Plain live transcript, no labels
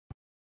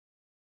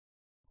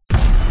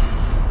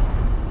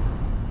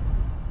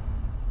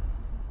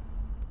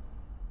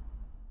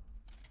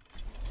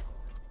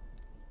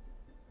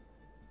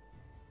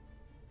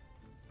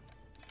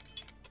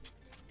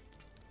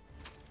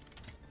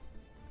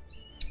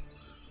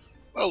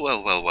Well,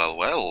 well, well, well,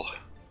 well.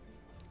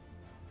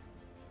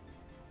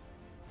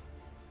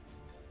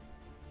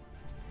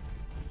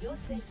 Your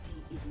safety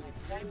is my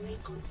primary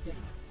concern.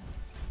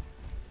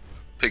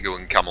 Piggo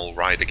and Camel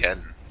ride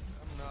again.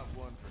 I'm not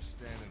one for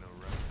standing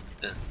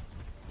around.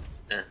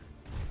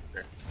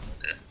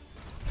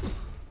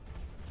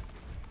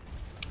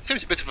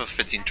 Seems a bit of a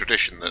fitting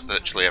tradition that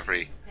virtually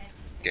every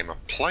game I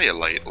play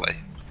lately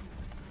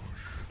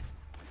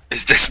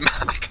is this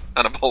map,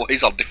 and I'm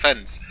always on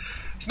defence.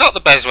 It's not the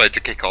best way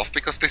to kick off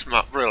because this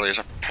map really is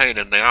a pain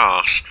in the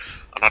arse,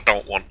 and I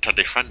don't want to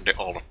defend it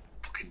all the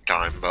fucking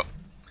time, but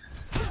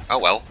oh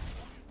well.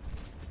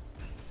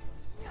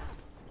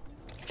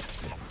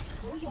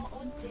 For your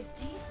own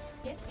safety,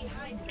 get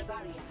behind the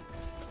barrier.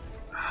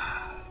 5,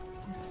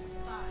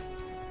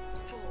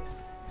 4,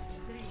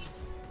 3,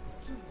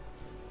 2,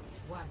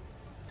 1.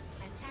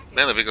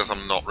 Mainly because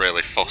I'm not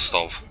really fussed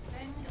of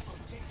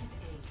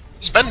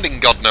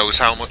spending God knows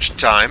how much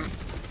time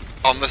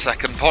on the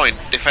second point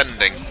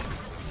defending,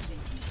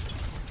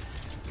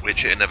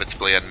 which it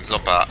inevitably ends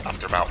up at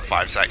after about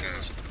 5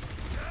 seconds.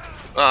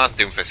 Ah, that's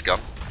Doomfist gone.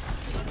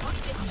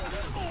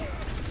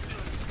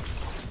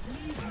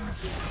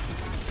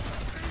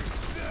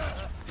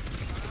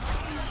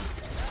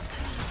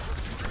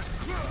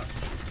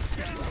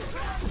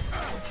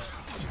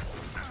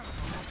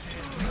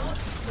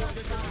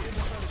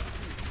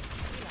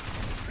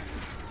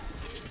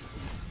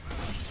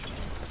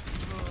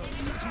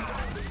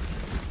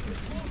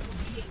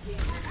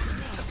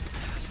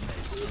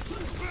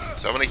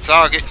 So many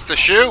targets to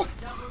shoot!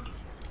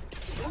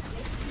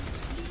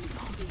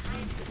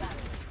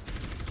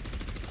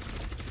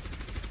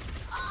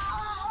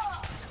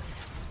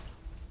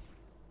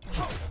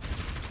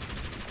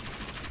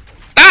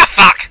 Ah,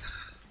 fuck!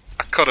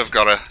 I could have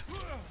got a...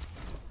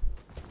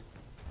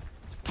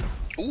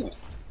 Ooh.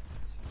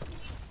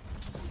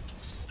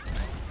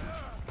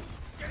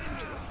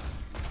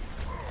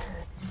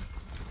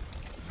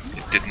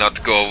 It did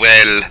not go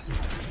well.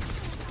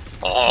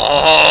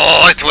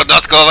 Oh, it would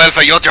not go well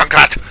for you,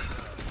 Junkrat!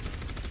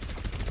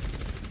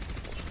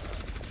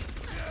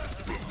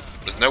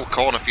 There's no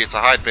corner for you to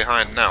hide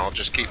behind now,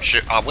 just keep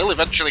shoot. I will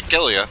eventually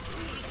kill you.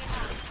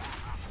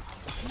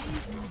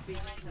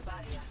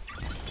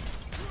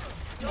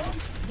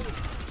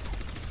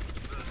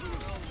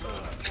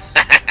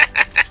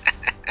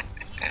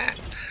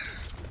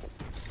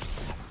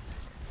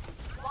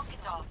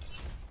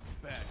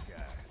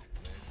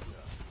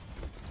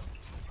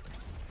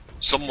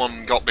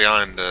 Someone got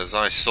behind us,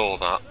 I saw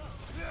that.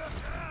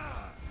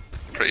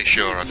 Pretty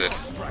sure I did.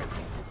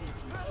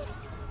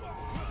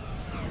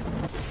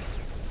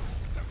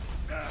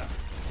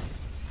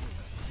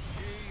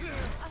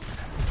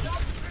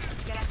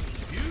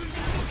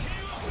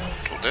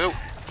 It'll do.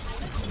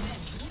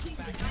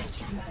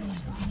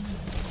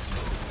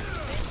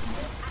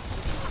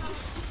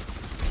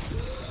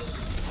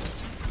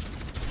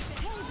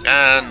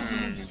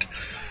 And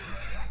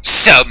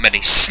so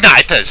many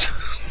snipers!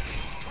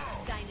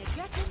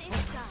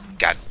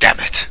 God damn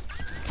it!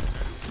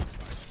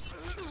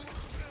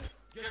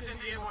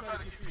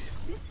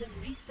 System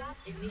restart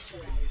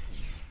initialized.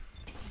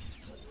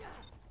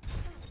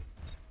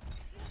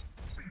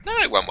 No,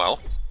 it went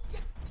well.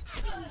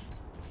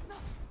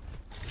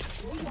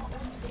 For your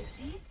own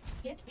safety,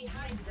 get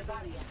behind the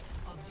barrier.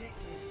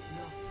 Objective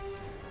lost.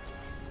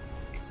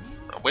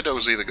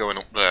 Widow's either going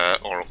up there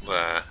or up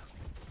there.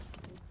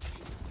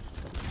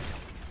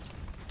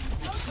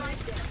 Stop right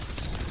there.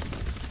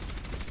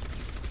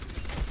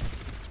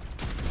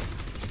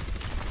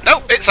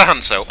 Nope, it's a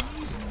hand soap.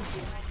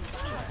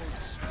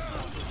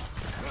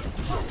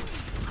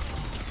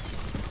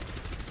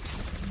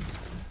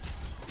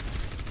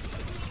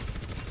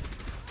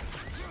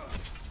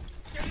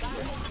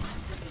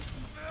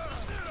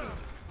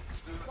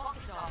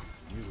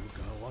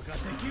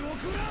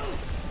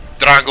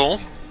 Dragon.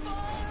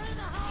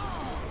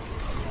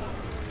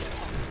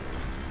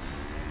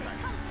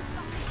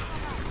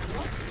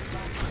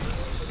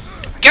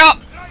 Go!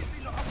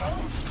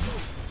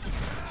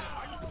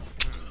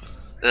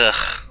 Ugh.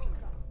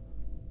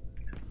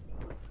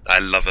 I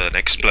love an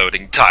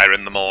exploding tire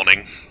in the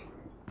morning.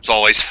 It's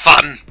always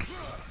fun.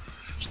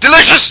 It's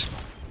delicious!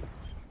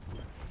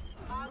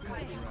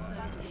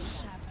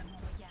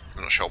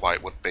 I'm not sure why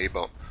it would be,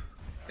 but...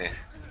 yeah.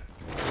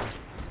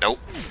 Nope.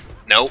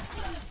 Nope.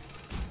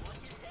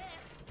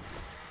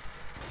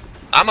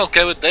 I'm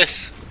okay with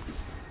this.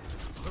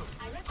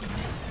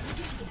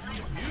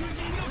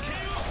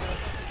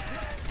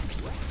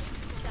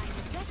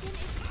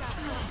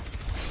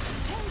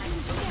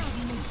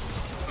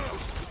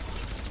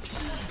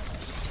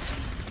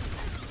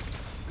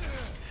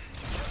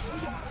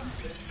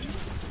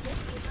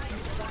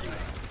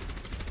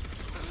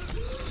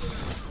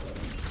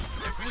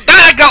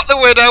 I got the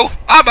widow!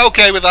 I'm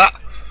okay with that.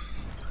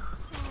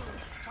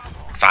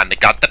 Finally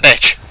got the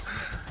bitch.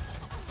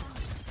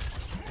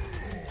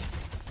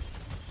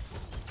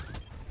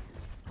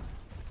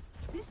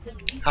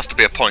 Has to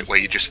be a point where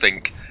you just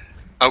think,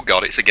 oh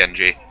god, it's a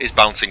Genji, it's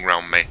bouncing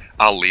around me,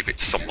 I'll leave it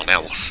to someone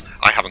else.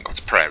 I haven't got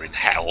a prayer in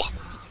hell.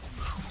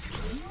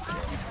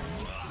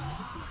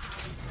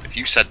 If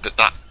you said that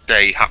that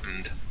day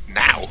happened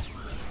now,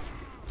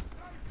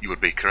 you would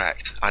be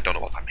correct. I don't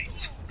know what that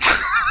means.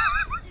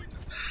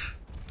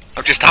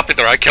 I'm just happy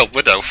that I killed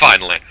Widow,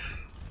 finally.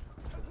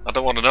 I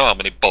don't want to know how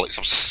many bullets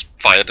I've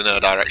fired in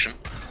her direction.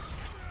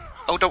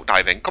 Oh, don't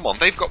dive in. Come on,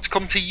 they've got to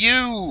come to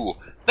you!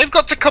 They've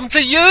got to come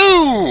to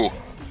you!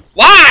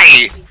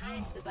 Why?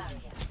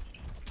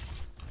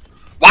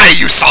 Why are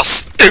you so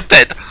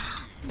stupid?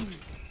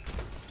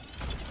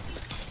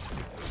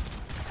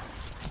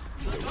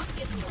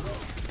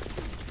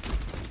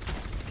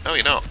 No,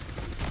 you're not.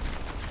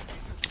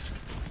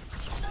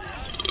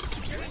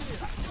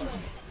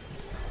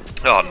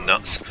 Oh,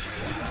 nuts.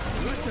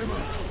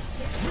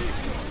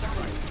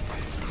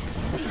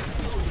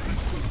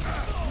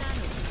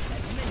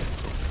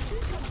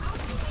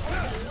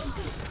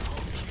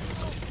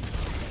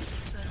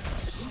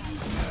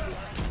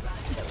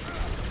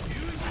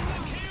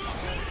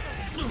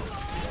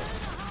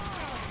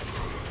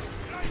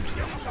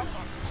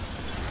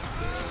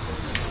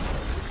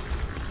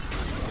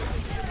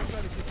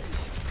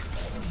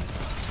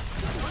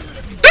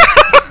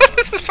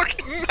 This is a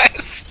fucking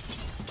mess!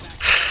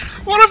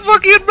 What a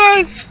fucking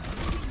mess!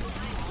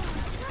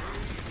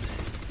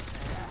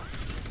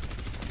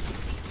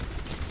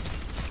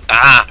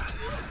 Ah!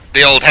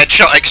 The old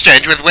headshot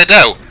exchange with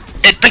Widow!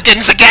 It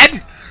begins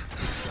again!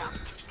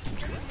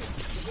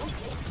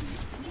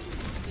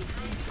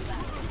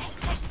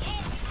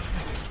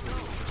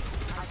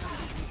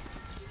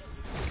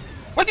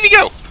 Where did he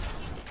go?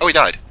 Oh, he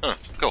died. Oh,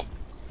 cool.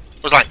 I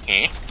was like,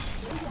 eh?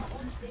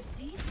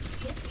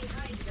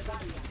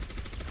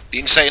 The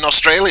insane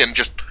Australian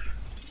just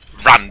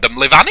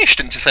randomly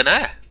vanished into thin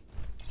air.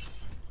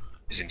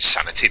 His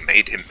insanity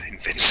made him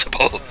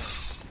invincible.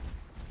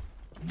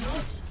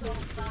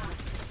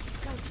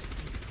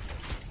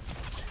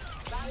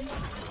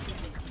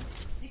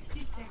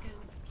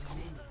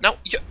 No,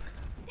 you...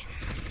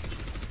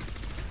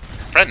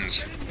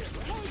 Friends,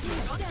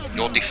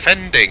 you're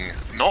defending,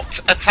 not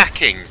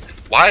attacking.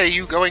 Why are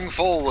you going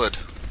forward?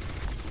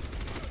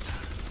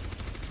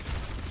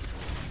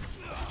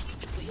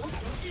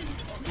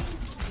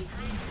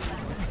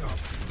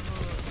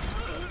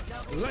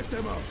 Let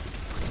them up.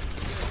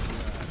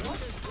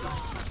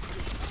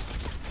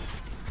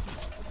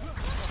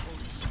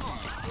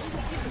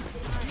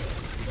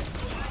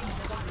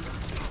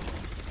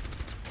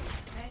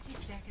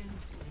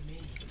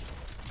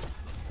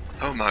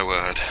 Oh my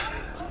word.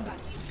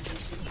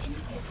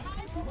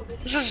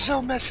 This is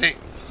so messy.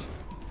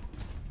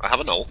 I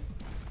have an ult.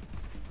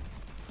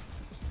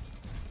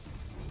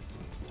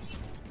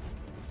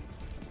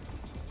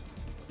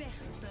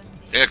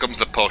 Here comes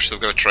the push, they've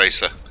got a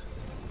tracer.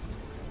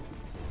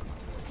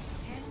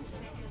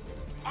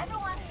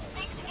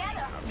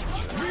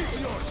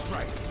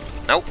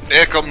 Nope,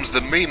 here comes the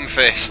meme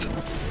fist.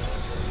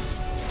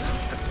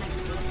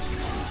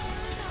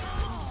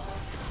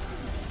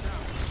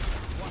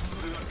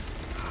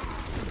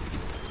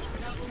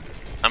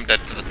 I'm dead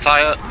to the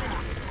tire.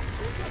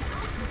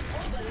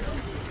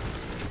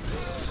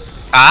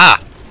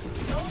 Ah!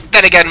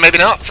 Then again, maybe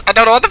not. I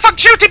don't know what the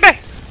fuck's shooting me!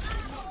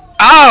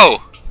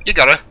 Oh! You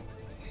got her.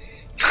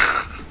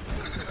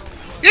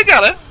 You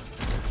got her.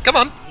 Come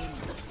on.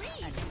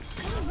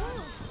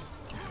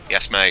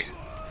 Yes, May.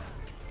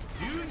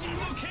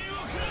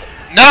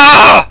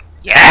 No!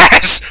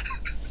 Yes!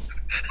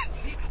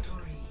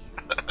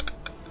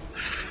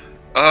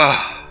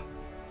 Oh.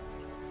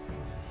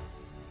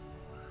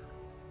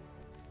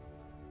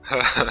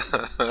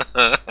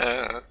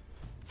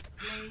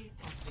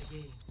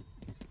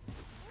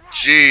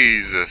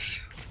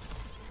 Jesus.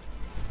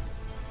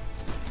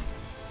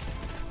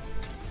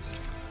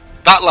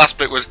 That last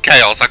bit was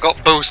chaos. I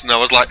got boost and I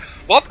was like,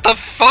 what the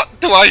fuck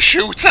do I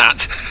shoot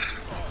at?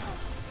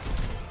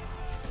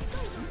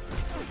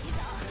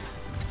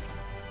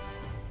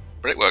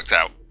 But it worked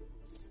out.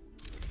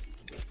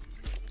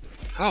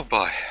 Oh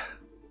boy.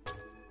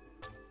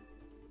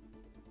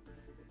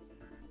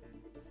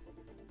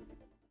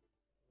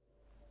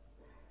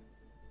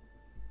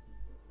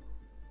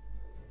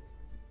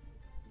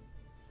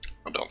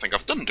 I don't think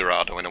I've done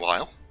Dorado in a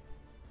while.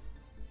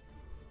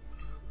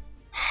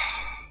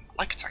 I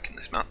like attacking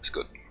this map, it's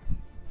good.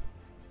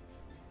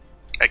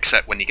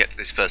 Except when you get to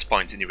this first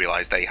point and you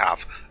realise they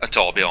have a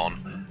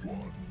Tourbillon,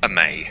 a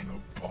May,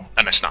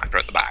 and a sniper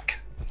at the back.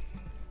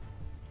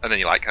 And then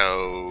you're like,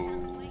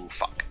 oh,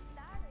 fuck.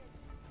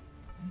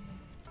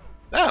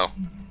 Oh,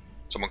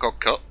 someone got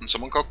cut and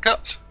someone got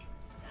cut.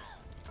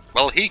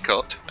 Well, he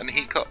cut and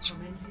he cut.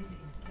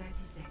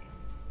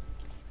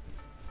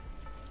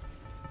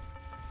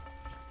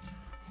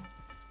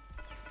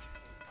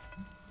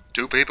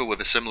 Two people with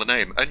a similar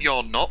name, and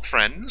you're not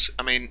friends?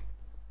 I mean,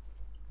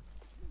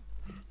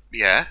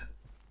 yeah.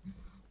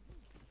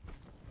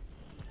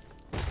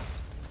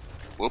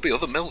 Will be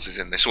other Millses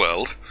in this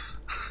world.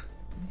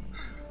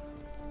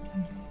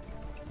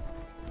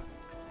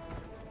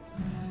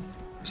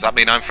 Does that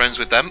mean I'm friends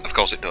with them? Of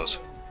course it does.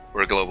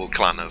 We're a global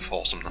clan of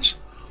awesomeness.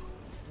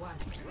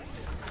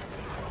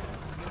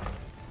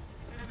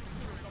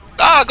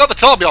 Ah, I got the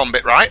Tourbillon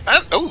bit right.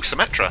 Oh,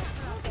 Symmetra.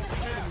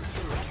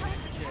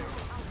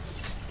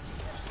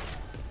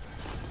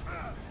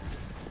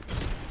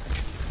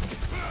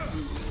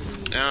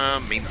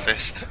 mean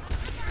fist.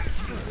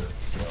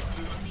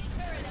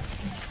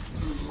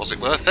 Was it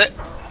worth it?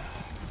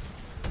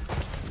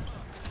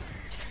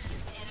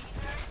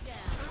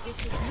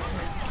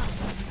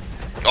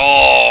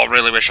 Oh,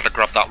 really wish I'd have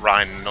grabbed that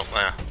Rhine up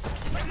there.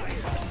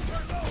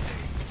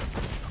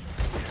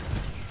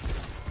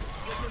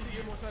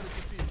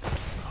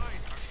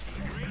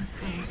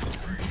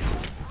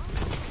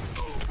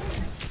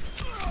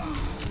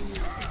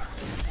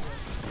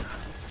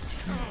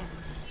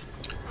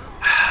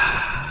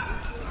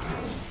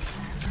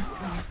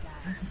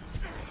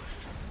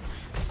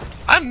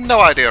 I have no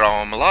idea how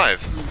I'm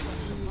alive.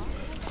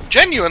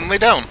 Genuinely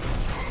don't.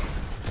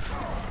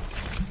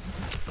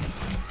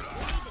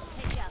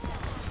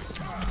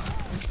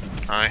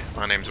 Hi,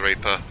 my name's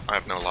Reaper. I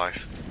have no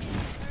life.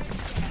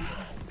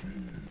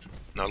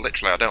 No,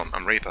 literally I don't.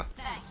 I'm Reaper.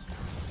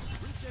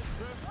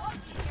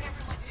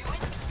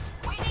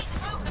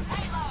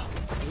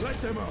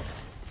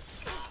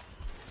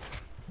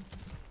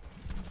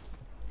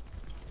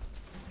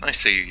 I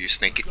see you, you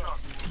sneaky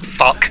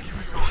fuck.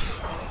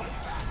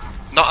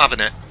 Not having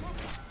it.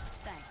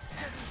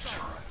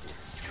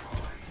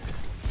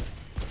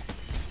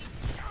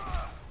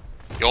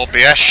 Your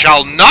BS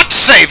shall not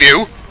save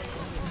you!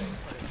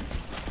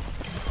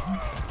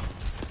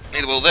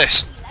 Neither will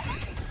this.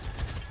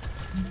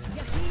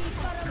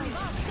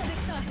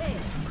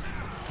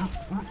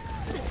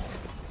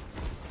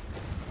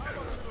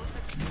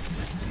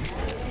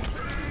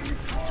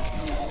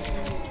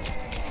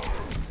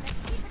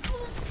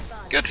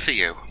 Good for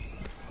you.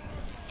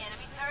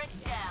 Enemy turret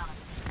down.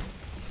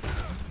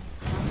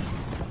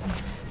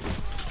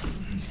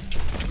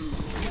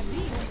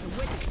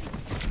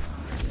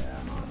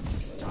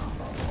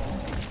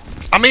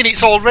 I mean,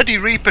 it's already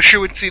Reaper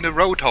shooting a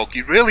Roadhog.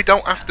 You really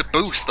don't have to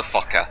boost the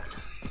fucker.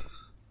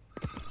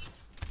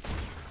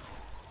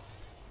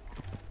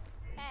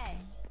 Hey.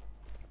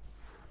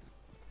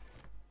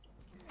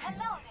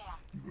 Hello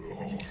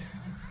there.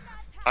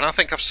 And I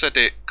think I've said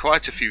it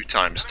quite a few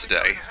times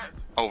today,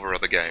 over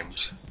other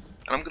games.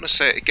 And I'm going to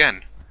say it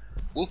again.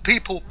 Will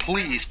people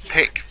please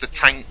pick the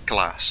tank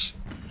class?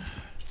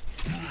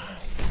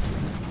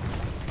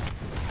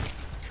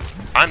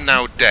 I'm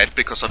now dead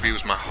because I've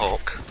used my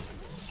hook.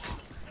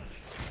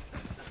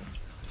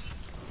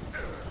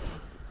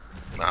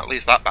 Well, at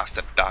least that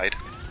bastard died.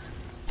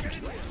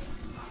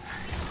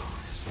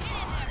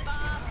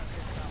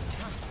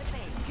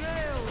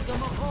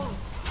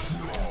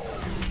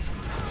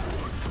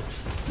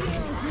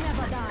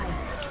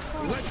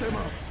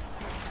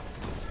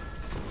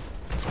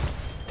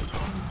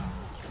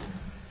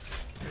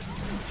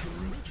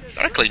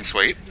 Very clean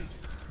sweep.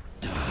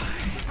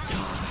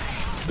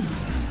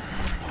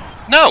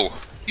 No!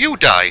 You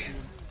die!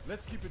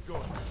 Let's keep it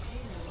going.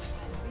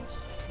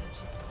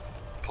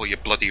 Pull your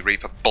bloody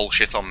Reaper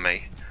bullshit on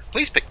me.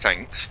 Please pick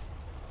tanks.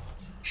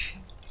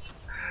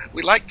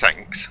 We like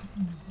tanks.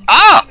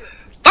 Ah!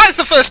 That is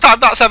the first time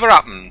that's ever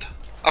happened.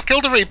 I've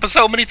killed a Reaper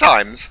so many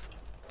times.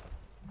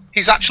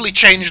 He's actually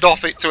changed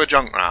off it to a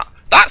Junkrat.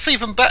 That's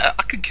even better.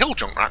 I can kill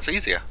Junkrats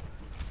easier.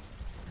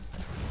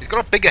 He's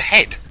got a bigger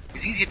head.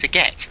 He's easier to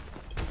get.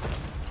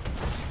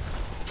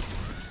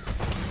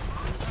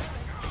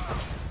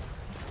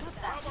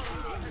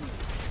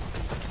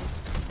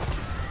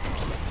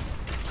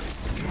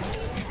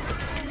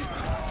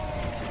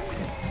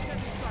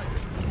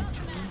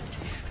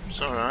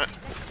 It's alright.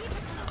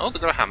 Oh,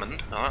 they've got a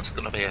Hammond. Oh, that's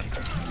gonna be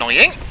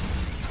annoying.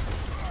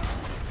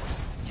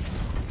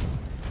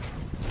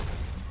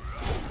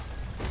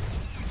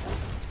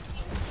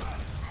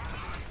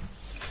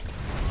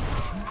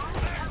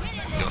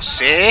 You'll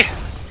see.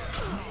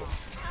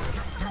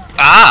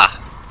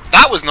 Ah!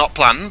 That was not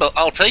planned, but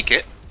I'll take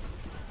it.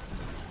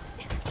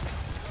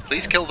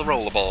 Please kill the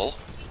rollerball.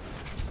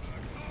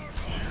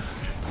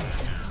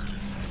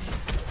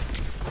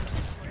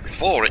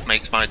 Before it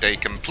makes my day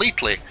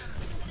completely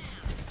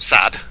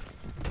sad.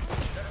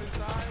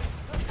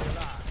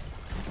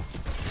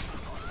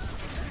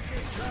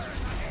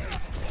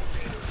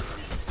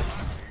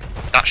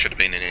 That should have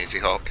been an easy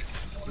hook.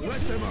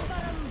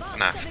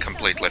 And I've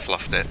completely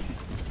fluffed it.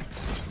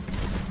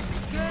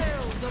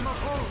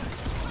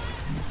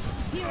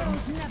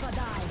 Heroes never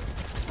die.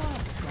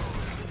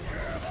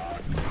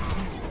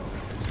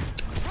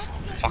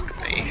 Fuck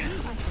me.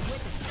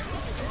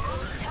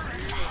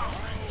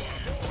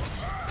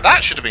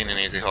 That should have been an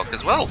easy hook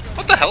as well.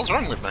 What the hell's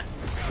wrong with me?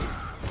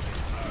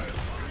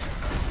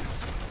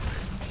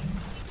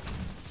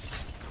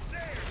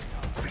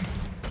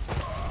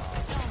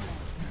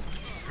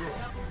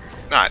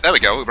 Right, there we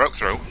go, we broke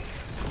through.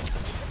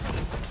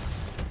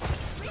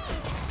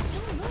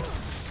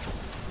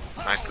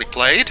 Nicely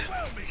played.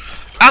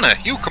 Anna,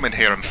 you come in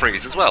here and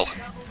freeze as well.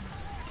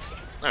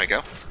 There we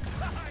go.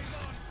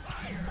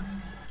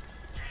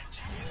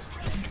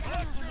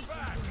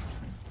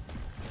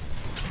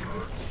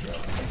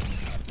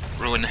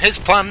 Ruin his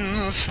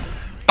plans.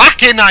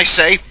 Back in, I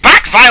say!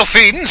 Back, vile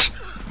fiends!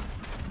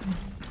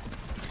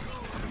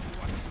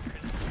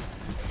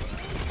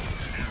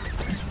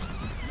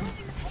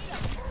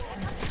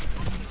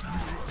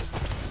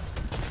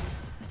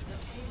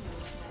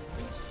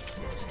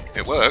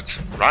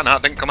 worked.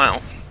 Reinhardt didn't come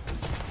out.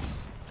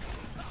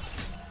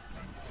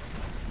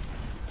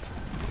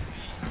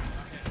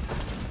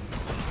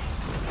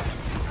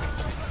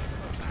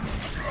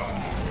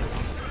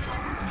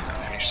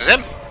 That finishes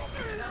him.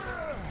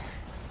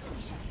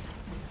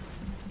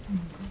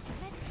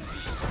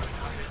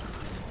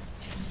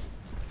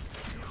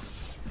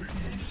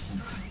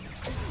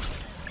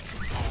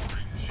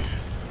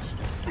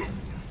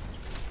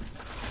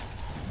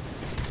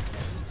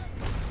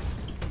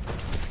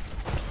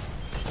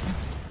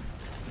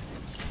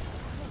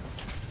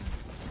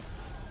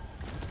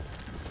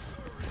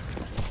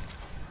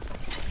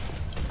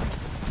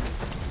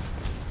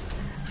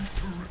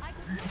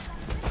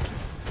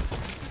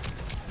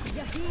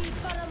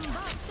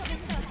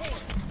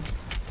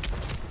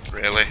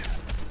 Really?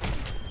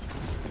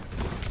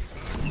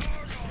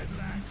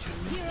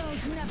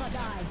 Heroes never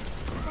die.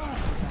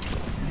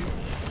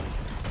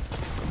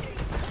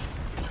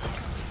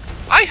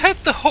 I heard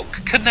the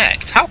hook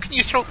connect. How can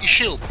you throw up your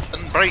shield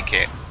and break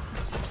it?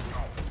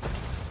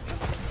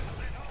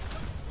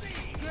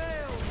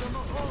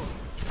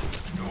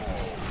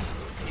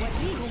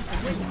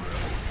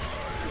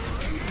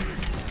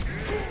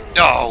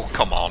 Oh,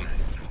 come on.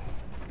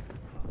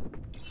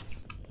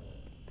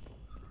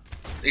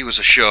 He was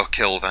a sure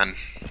kill then.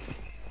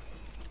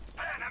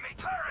 Enemy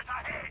turret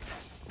ahead!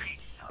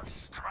 Piece of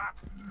scrap!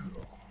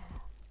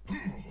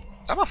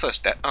 That my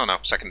first death? Oh no,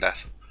 second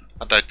death.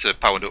 I died to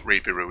powered up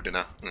Reaper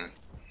Rudiner.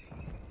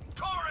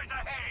 Turret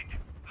ahead!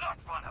 Not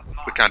one of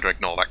mine! We can't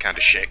ignore that kind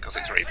of shit because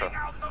it's Reaper.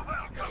 Out the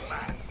welcome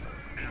mat!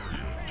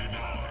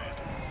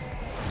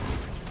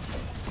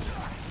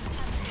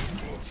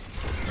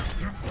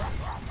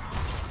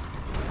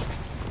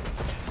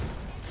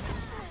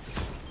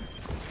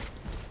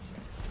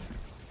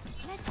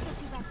 Let's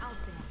get you back out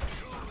there.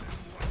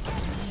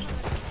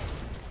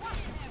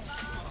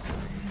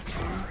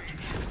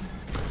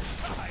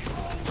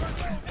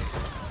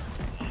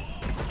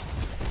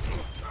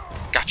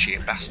 Gotcha, you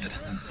bastard.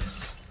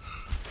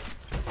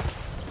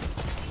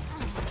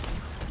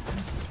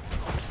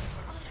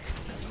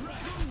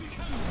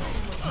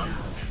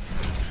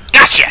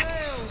 Gotcha!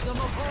 Heroes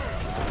never die.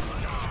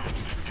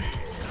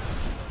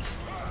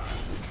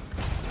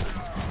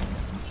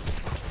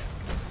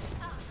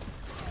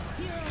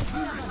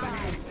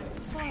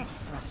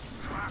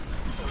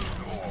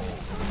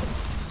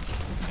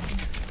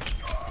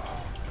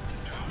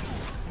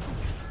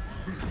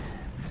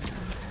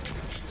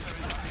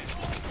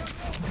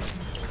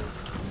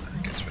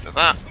 Gets rid of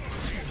that.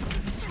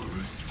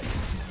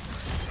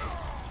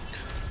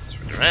 Gets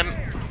rid of him.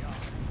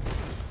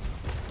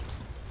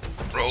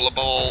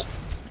 Rollerball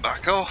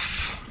back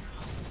off.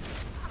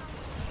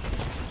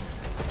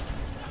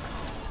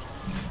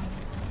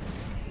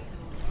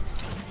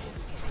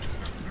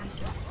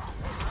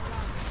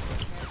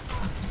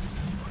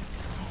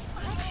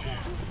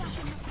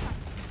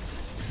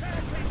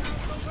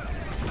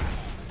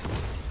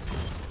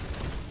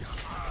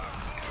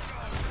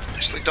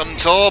 Nicely done,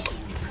 Torb.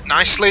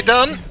 Nicely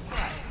done.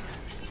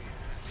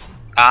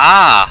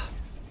 Ah!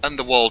 And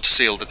the wall to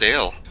seal the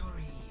deal.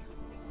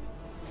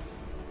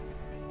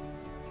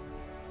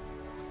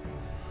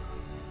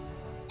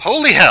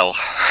 Holy hell!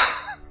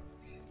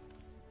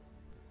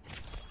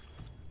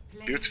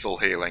 Beautiful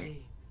healing.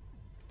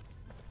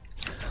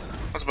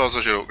 I suppose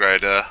I should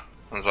upgrade her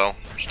as well.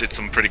 She did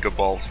some pretty good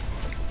balls.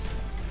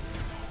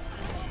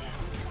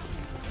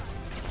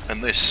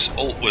 And this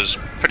ult was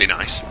pretty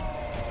nice.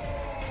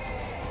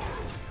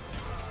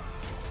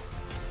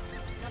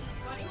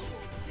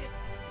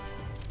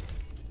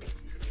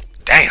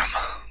 Damn!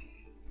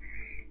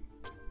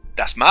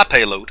 That's my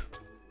payload.